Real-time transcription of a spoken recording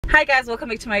Hi guys, welcome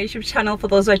back to my YouTube channel. For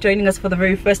those who are joining us for the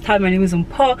very first time, my name is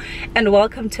Umpo and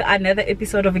welcome to another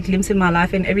episode of A Glimpse in My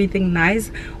Life and Everything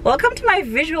Nice. Welcome to my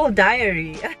visual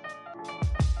diary.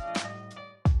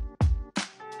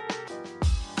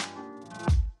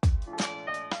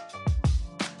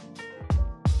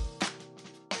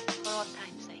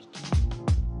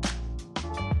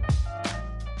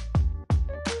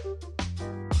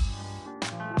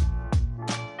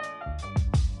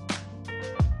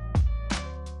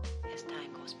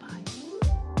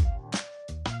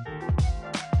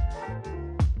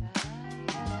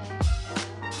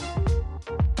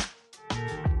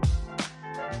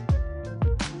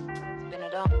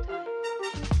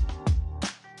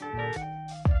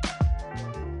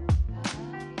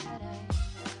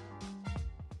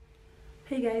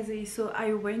 Hey guys, so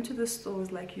I went to the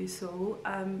stores like you saw.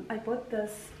 I bought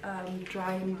this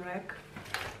drying rack.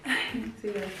 See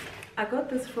that? I got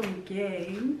this from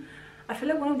Game. I feel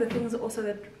like one of the things also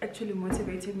that actually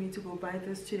motivated me to go buy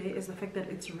this today is the fact that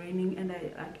it's raining and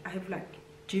I have like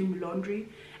gym laundry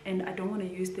and I don't want to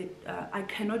use the I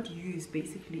cannot use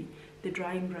basically the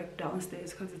drying rack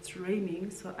downstairs because it's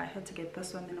raining, so I had to get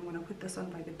this one and I'm gonna put this one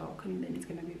by the balcony and then it's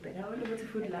gonna be better. I went over to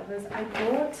Food Lovers. I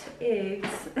bought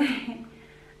eggs.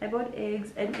 I bought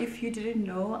eggs, and if you didn't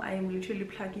know, I am literally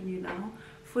plugging you now.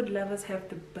 Food Lovers have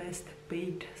the best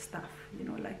baked stuff, you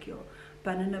know, like your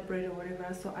banana bread or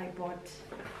whatever. So I bought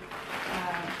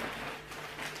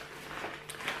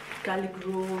garlic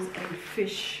rolls and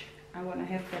fish. I want to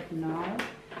have that now.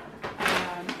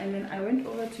 And then I went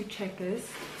over to Checkers.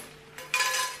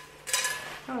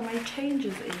 Oh, my change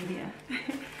is in here.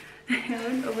 I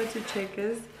went over to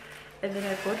Checkers and then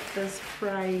I bought this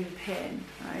frying pan,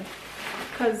 right?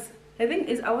 Because the thing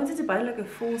is, I wanted to buy like a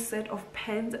full set of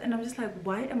pans and I'm just like,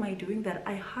 why am I doing that?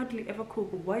 I hardly ever cook.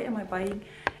 Why am I buying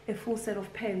a full set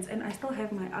of pans? And I still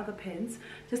have my other pans,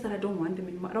 just that I don't want them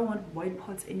anymore. I don't want white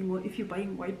pots anymore. If you're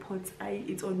buying white pots,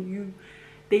 it's on you.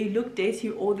 They look dirty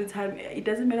all the time. It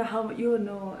doesn't matter how much, you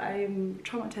know, I'm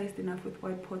traumatized enough with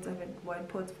white pots. I've had white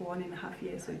pots for 1.5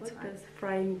 years. So it's this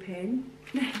frying pan.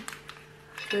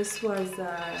 This was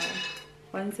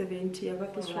 170. I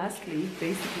bought this lastly,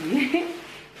 basically.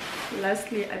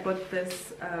 Lastly, I bought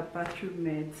this bathroom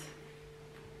mat.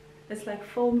 It's like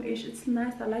foam-ish. It's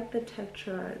nice. I like the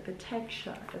texture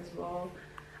as well.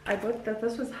 I bought that.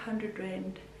 This was 100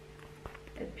 Rand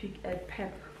at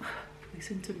Pep.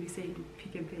 Listen to me saying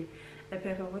Pick and Pay at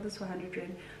Pep. I bought this for 100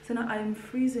 Rand. So now I'm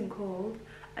freezing cold.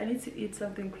 I need to eat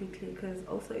something quickly because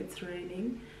also it's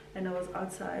raining and I was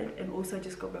outside, and also I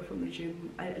just got back from the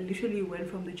gym. I literally went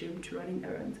from the gym to running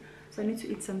errands. So I need to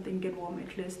eat something, get warm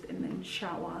at least, and then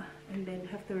shower, and then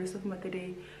have the rest of my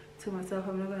day to myself.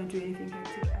 I'm not going to do anything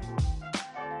hectic.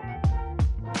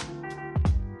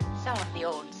 Some of the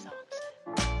old songs.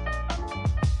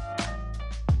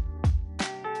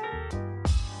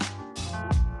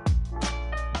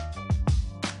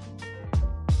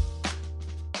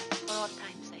 For all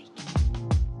time's sake.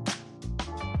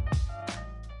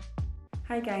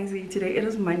 Hi guys, today it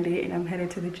is Monday and I'm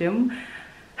headed to the gym.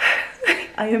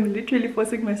 I am literally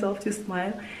forcing myself to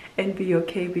smile and be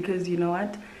okay because you know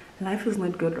what, life is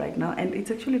not good right now, and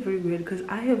it's actually very weird because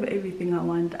I have everything I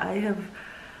want. I have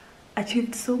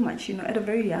achieved so much, you know, at a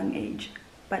very young age,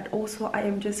 but also I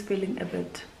am just feeling a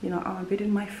bit, you know, I'm a bit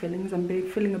in my feelings. I'm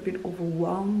feeling a bit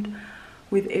overwhelmed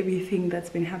with everything that's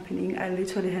been happening. I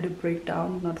literally had a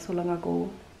breakdown not so long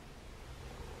ago.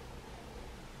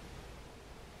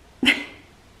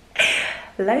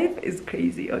 Life is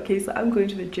crazy. Okay, so I'm going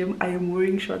to the gym. I am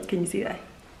wearing shorts. Can you see that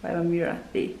by my mirror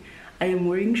there? I am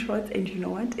wearing shorts, and you know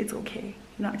what, it's okay.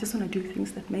 You know, I just want to do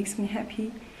things that makes me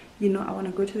happy. You know, I want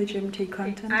to go to the gym, take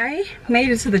content. I made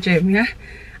it to the gym. Yeah,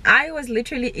 I was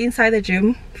literally inside the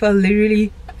gym for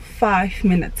literally 5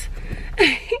 minutes.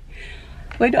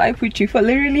 Where do I put you? For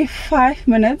literally 5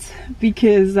 minutes,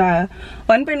 because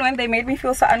one point when they made me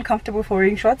feel so uncomfortable for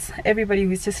wearing shorts, everybody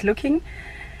was just looking.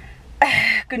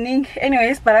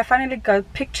 Anyways, but I finally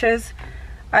got pictures.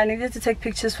 I needed to take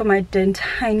pictures for my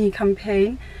Tiny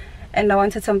campaign and I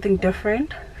wanted something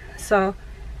different, so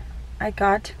I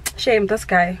got this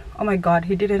guy. Oh my god,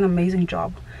 he did an amazing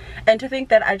job. And to think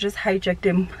that I just hijacked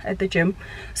him at the gym.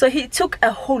 So he took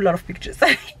a whole lot of pictures.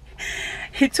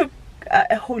 He took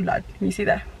a whole lot. You see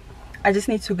that? I just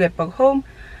need to get back home,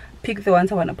 pick the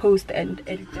ones I want to post and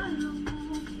edit them.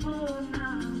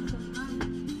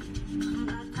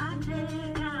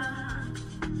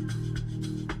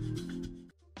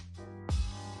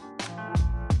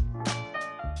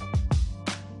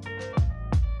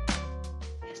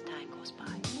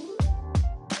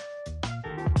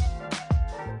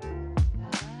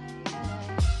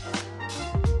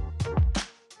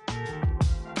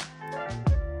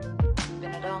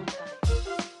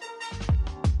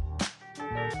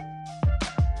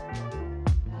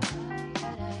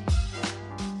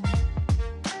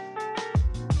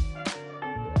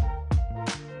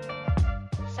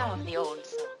 Some of the old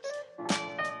songs.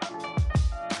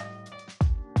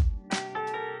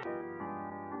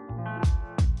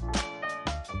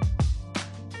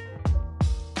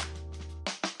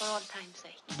 For old time's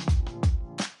sake.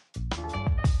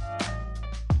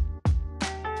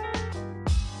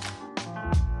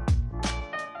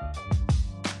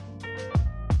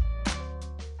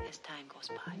 As time goes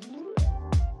by.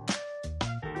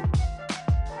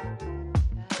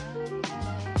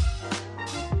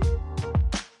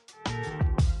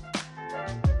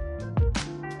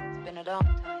 It's been a long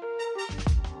time.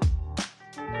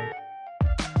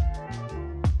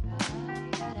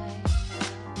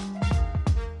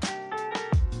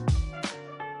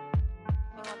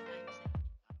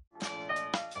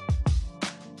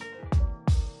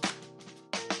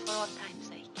 For old time's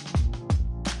sake.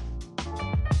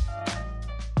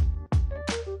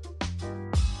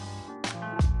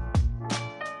 For old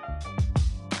time's sake.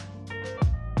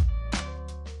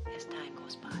 As time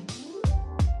goes by.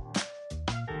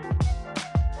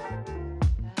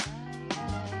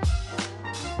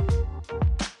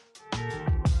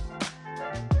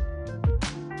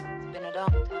 It's been a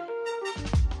long time.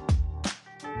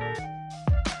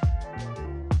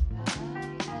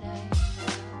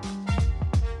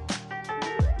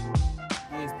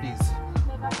 Yes, please.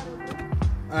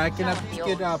 Can I please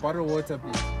get a bottle of water,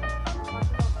 please?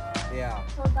 Yeah.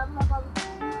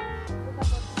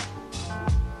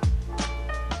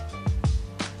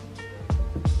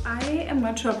 I am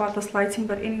not sure about this lighting,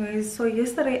 but anyways, so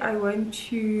yesterday I went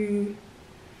to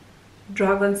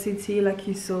Dragon City, like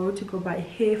you saw, to go buy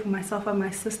hair for myself and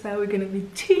my sister. We're gonna be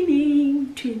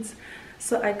twins.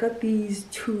 So I got these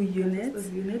 2 units. This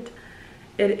unit,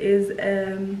 it is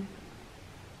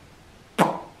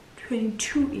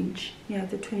 22 inch. Yeah,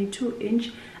 the 22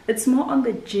 inch. It's more on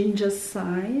the ginger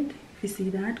side, if you see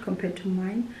that, compared to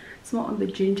mine. It's more on the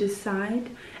ginger side,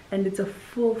 and it's a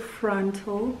full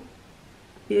frontal,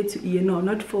 ear to ear. No,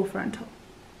 not full frontal,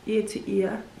 ear to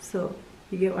ear. So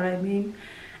you get what I mean.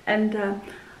 And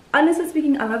honestly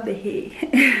speaking, I love the hair.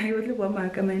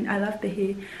 I mean, I love the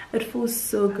hair. It feels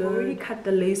so good. I already cut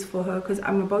the lace for her because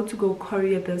I'm about to go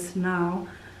courier this now.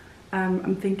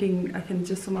 I'm thinking I can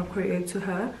just somehow courier it to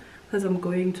her because I'm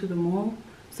going to the mall.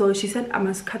 So she said I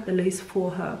must cut the lace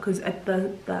for her because at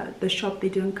the shop they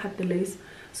didn't cut the lace.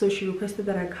 So she requested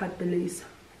that I cut the lace.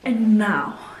 And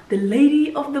now, the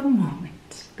lady of the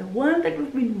moment, the one that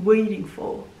we've been waiting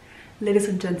for, ladies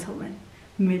and gentlemen,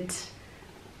 meet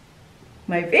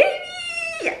my baby.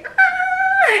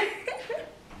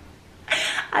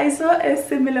 I saw a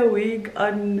similar wig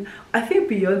on, I think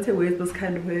Beyonce wears this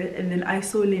kind of hair, and then I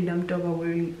saw Linda Mdoba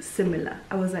wearing similar.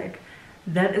 I was like,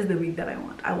 that is the wig that I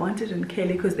want. I want it in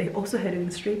Kelly because they also had it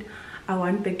in straight. I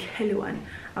want the Kelly one.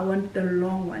 I want the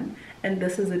long one, and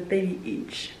this is a 30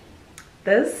 inch.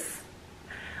 This,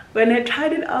 when I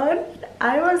tried it on,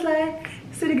 I was like,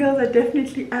 city girls are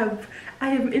definitely up. I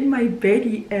am in my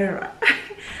Betty era.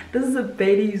 This is a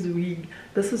Betty's wig.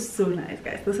 This is so nice,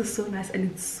 guys. This is so nice,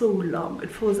 and it's so long. It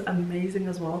feels amazing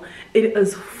as well. It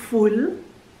is full.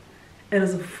 It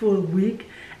is a full wig,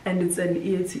 and it's an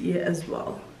ear to ear as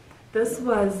well. This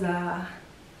was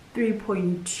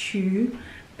 3.2,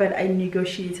 but I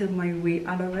negotiated my way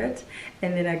out of it,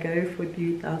 and then I got it for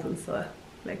 3,000. So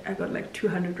like I got like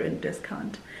 200 rand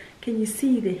discount. Can you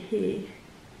see the hair?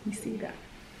 Can you see that?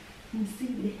 Can you see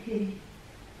the hair?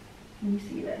 Can you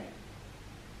see that?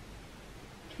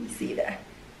 Can you see that?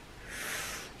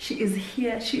 She is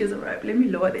here. She is arrived. Let me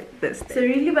lower this. Se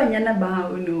really banyana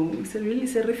bao no. Se really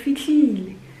se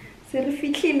refihlile. Se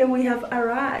refihlile, we have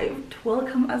arrived.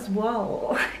 Welcome as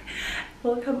well.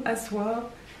 Welcome as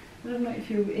well. I don't know if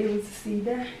you'll be able to see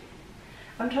that.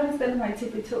 I'm trying to stand on my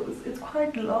tippy toes. It's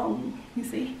quite long, you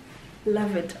see.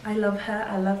 Love it. I love her.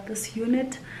 I love this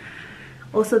unit.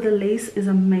 Also, the lace is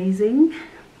amazing.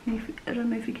 I don't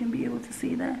know if you can be able to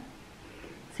see that.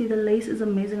 See, the lace is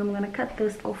amazing. I'm gonna cut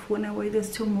this off when I wear this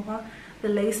tomorrow. The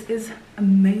lace is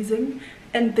amazing,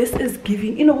 and this is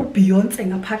giving, you know, Beyonce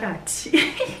ngaphakathi.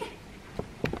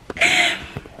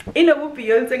 You know,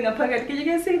 Beyonce ngaphakathi. Can you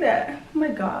guys see that? Oh my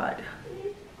god.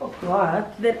 Oh god.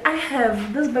 Then I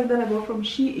have this bag that I bought from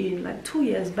Shein like 2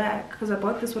 years back, because I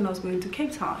bought this when I was going to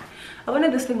Cape Town. I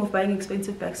wanted this thing of buying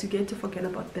expensive bags. You get to forget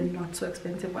about the not so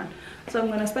expensive one. So I'm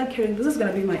gonna start carrying. This is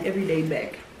gonna be my everyday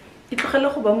bag. Everything.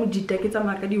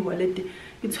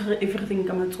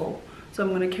 So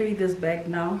I'm gonna carry this bag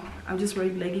now. I'm just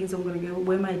wearing leggings. I'm gonna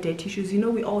wear my dirty shoes. You know,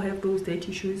 we all have those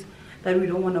dirty shoes that we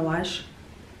don't want to wash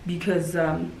because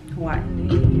why?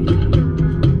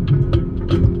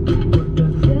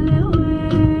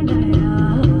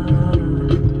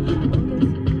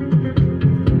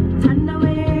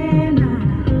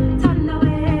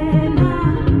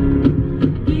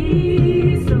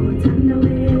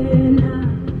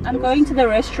 going to the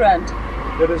restaurant.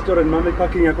 The restaurant, mami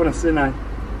parking yakho na Sinai.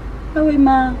 Oh,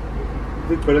 ma.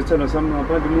 Ngicela sami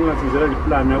ngaphandle mungasizela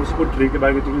iplan na usiku drink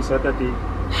bakithi ku Saturday.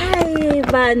 Hi,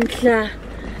 Bandla.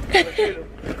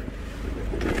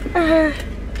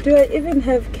 Do I even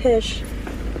have cash?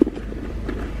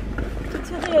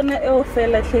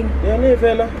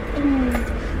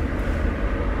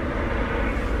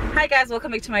 Hi guys,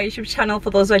 welcome back to my YouTube channel.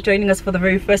 For those who are joining us for the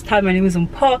very first time, my name is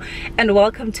Mpho and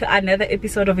welcome to another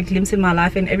episode of A Glimpse in My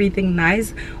Life and Everything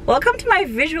Nice. Welcome to my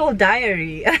visual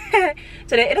diary.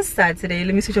 Today it is Saturday.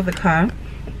 Let me switch off the car.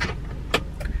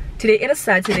 Today it is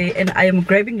Saturday and I am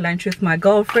grabbing lunch with my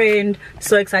girlfriend.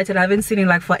 So excited. I haven't seen him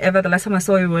like forever. The last time I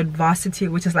saw you were at varsity,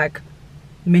 which is like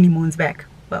many moons back.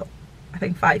 Well, I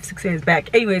think 5-6 years back.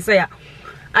 Anyway, so yeah,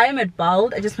 I am at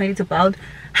Bald. I just made it to Bald.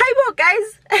 Hi Bo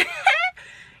guys.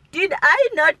 Did I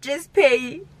not just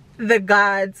pay the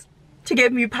guards to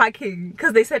get me parking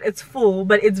because they said it's full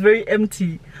but it's very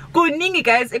empty? Go ningi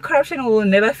guys, corruption will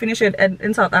never finish it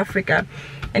in South Africa.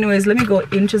 Anyways, let me go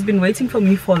in. She's been waiting for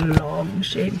me for long,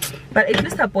 shame. But at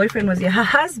least her boyfriend was here. Her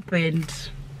husband,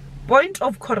 point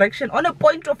of correction, on a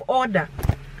point of order,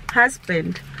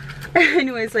 husband.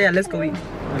 Anyway, so yeah, let's go in.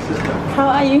 How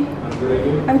are you?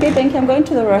 I'm good, thank you. I'm going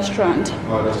to the restaurant.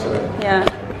 Oh, that's right. Yeah.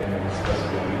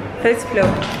 First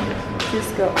floor.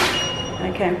 Just go.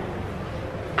 Okay.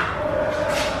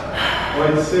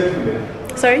 Oh, it's safe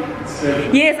there. Sorry? It's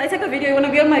safe. Yes, I took a video. You want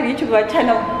to be on my YouTube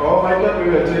channel? Oh, I thought we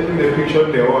were taking the picture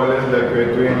of the wall as like we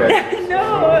were doing that.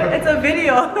 No, it's a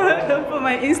video for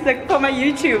my for my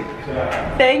YouTube.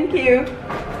 Yeah. Thank you.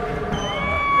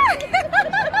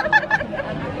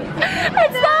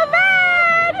 It's so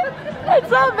bad! It's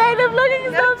so bad, I'm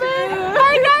looking so bad.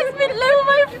 Hi guys, been live with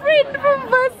my friend from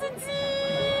varsity.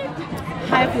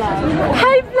 Hi vlog.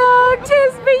 Hi vlog,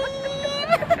 cheers babe.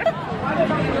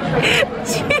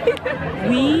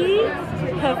 We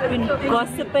have been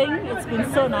gossiping, it's been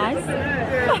so nice.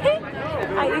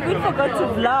 I even forgot to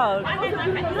vlog.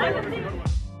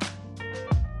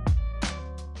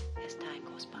 As time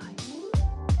goes by.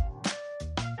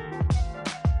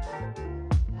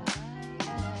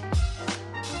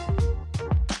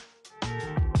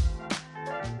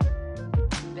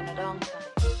 Been a long time.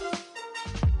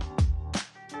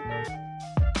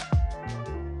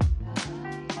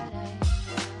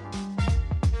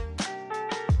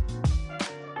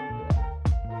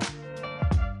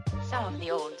 Some of the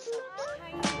old songs.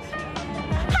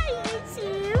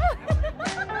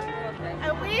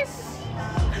 I wish.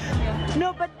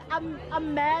 No, but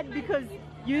I'm mad because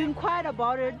you inquired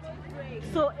about it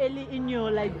so early in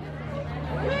your like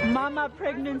mama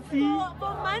pregnancy.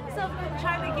 For months I've been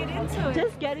trying to get into it.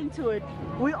 Just get into it.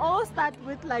 We all start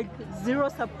with like zero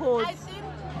support. I think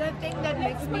the thing that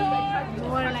makes me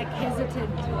more like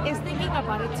hesitant is thinking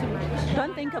about it too much.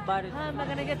 Don't think about it. Am I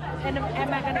gonna get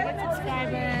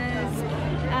subscribers?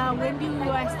 When do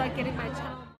I start getting my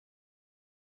channel?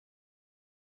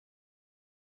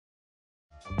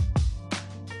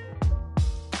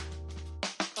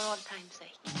 For all time's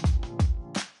sake.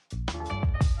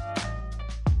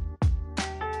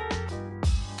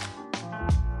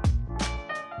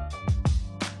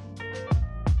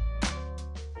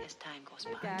 As time goes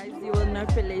by. Guys, you will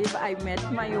not believe I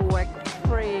met my work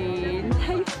friend.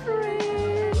 Hey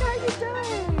friend, how you doing?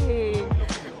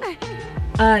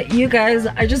 You guys,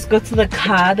 I just got to the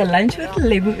car. The lunch with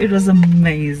Lebu, it was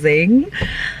amazing.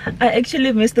 I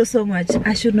actually missed her so much.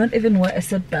 I should not even wear a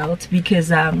seatbelt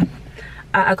because I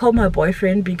called my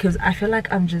boyfriend because I feel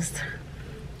like I'm just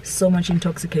so much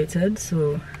intoxicated.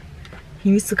 So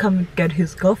he needs to come and get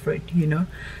his girlfriend, you know.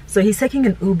 So he's taking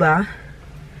an Uber.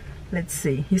 Let's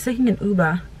see, he's taking an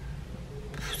Uber,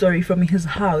 sorry, from his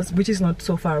house, which is not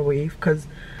so far away because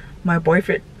my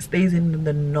boyfriend stays in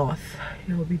the north.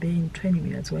 He will be there in 20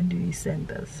 minutes. When did he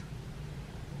send us?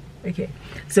 Okay,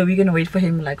 so we're gonna wait for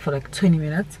him like for like 20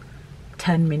 minutes,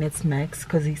 10 minutes max,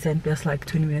 because he sent us like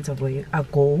 20 minutes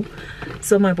ago.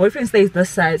 So my boyfriend stays this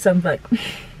side, so I'm like,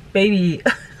 baby,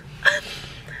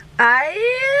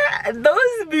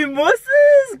 those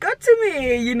mimosas got to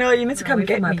me, you know. You need to come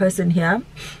get my person here,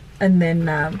 and then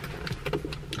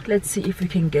let's see if we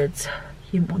can get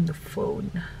him on the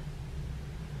phone,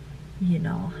 you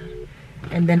know.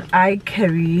 And then I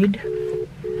carried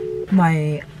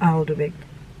my Aldo bag.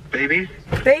 Baby?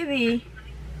 Baby,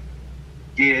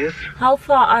 Yes. how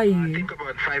far are I you? think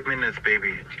about 5 minutes,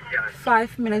 baby.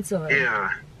 5 minutes away. Yeah.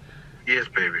 Yes,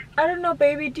 baby. I don't know,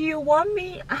 baby, do you want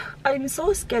me, I'm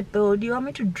so scared though, do you want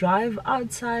me to drive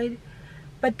outside?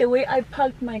 But the way I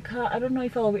parked my car, I don't know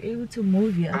if I'll be able to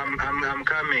move yet. I'm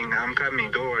coming.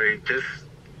 Don't worry. Just,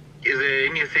 is there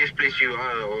any safe place you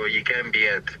are or you can be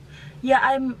at? Yeah,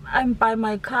 I'm by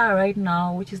my car right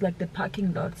now, which is like the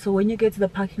parking lot. So when you get to the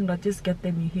parking lot, just get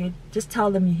them you here. Just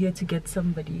tell them you're here to get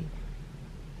somebody.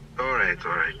 All right,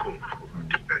 cool. I'll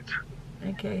do that.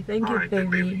 Okay, thank All you, right, then,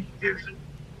 baby. Yes.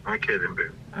 Okay, then,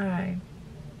 baby. All right.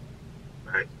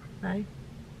 Bye. Bye.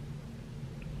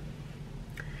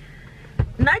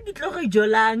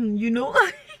 Jolang, you know.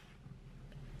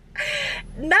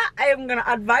 Now I am gonna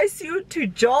advise you to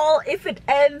Joel. If it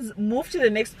ends, move to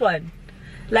the next one.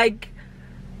 Like,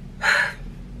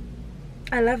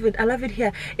 I love it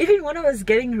here. Even when I was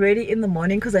getting ready in the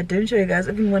morning, because I didn't show you guys,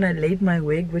 even when I laid my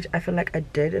wig, which I feel like I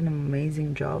did an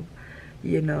amazing job,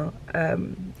 you know,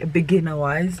 beginner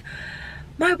wise,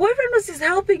 my boyfriend was just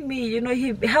helping me. You know,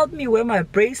 he helped me wear my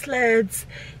bracelets,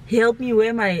 he helped me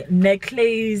wear my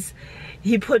necklace,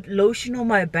 he put lotion on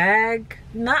my bag.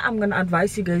 Now I'm gonna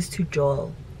advise you guys to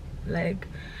Joel. Like,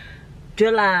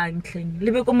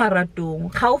 libe ko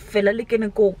maratong ga o fela le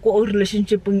kene ko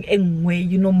relationship engwe,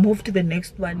 you know, move to the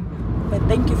next one. But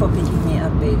thank you for picking me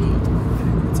up, baby.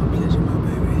 It's a pleasure, my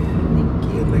baby. Thank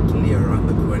you. You're luckily around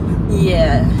the corner.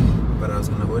 Yeah, But I was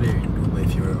gonna order you in Dubai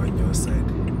if you were on your side.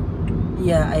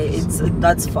 yeah,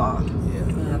 that's far.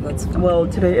 Yeah. That's far. Well,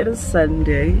 today it is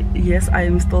Sunday. Yes, I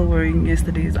am still wearing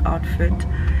yesterday's outfit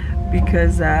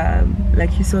because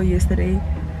like you saw yesterday,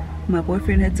 my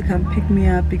boyfriend had to come pick me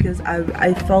up because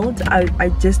I felt I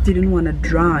just didn't want to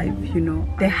drive, you know.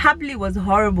 The happily was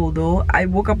horrible though. I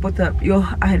woke up with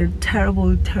I had a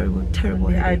terrible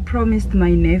day. I promised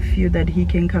my nephew that he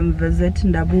can come visit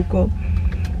Ndabuko.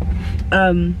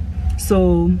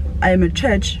 So I am at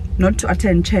church, not to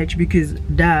attend church because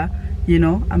duh, you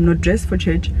know, I'm not dressed for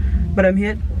church, but I'm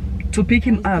here to pick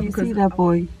him up. You see that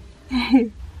boy?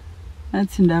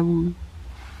 That's Ndabu.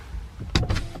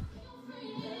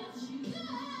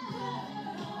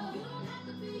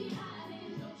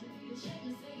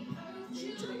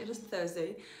 Today it is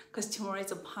Thursday because tomorrow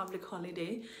is a public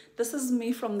holiday. This is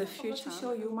me from the future. To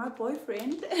show you my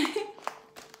boyfriend.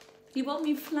 He bought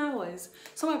me flowers.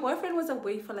 So my boyfriend was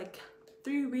away for like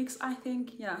 3 weeks, I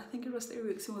think. Yeah, I think it was 3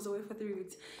 weeks. He was away for 3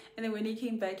 weeks. And then when he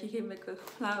came back with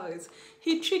flowers.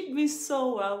 He treated me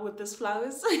so well with these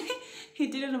flowers. He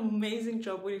did an amazing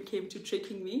job when it came to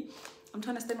tricking me. I'm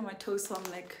trying to stand on my toes so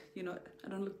I'm like, you know, I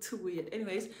don't look too weird.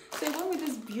 Anyways, so he bought me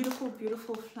these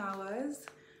beautiful flowers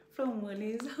from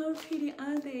Winnie's. How pretty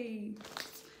are they?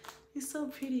 He's so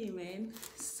pretty, man.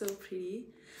 So pretty.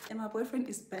 And my boyfriend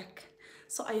is back.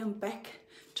 So I am back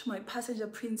to my passenger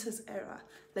princess era,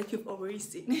 like you've already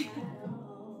seen.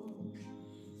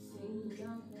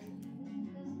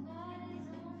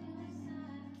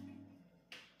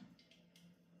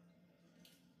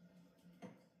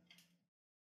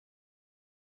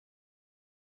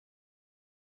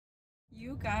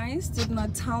 You guys did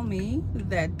not tell me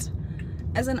that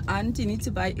as an aunt you need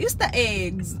to buy Easter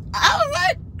eggs. I was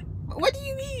like, what do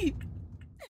you mean?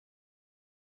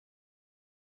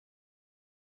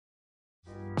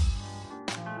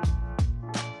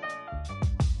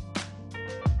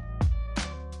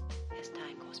 As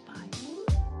time goes by.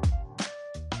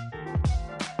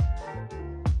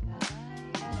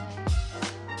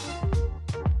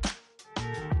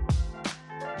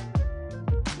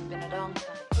 Been a long time.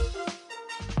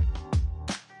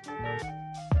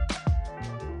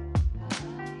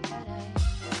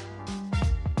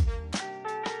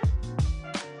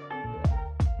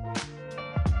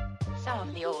 Some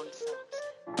of the old songs.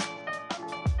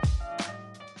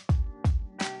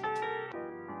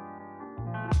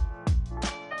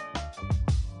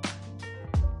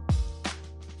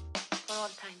 For all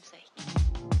time's sake.